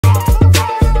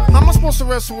wants to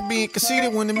wrestle with being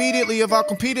conceited when immediately have I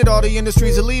competed? All the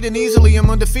industry's elite and easily I'm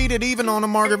undefeated. Even on the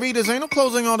margaritas, ain't no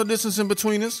closing all the distance in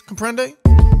between us. Comprende?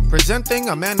 Presenting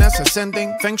a man that's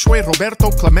ascending. Feng Shui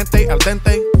Roberto Clemente al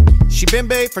dente. She been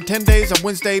bae for 10 days on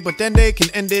Wednesday, but then they can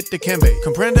end it to Kembe.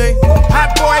 Comprende?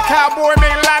 Hot boy, cowboy,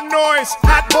 make a lot of noise.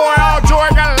 Hot boy, all joy,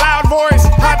 got a loud voice.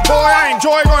 Hot boy, I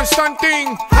enjoy going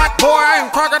stunting. Hot boy, I am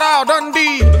Crocodile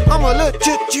Dundee. I'm a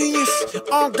legit genius.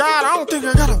 Oh God, I don't think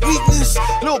I got a weakness.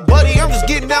 Little buddy, I'm just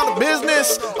getting down to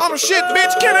business. I'm a shit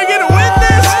bitch, can I get a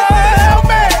witness?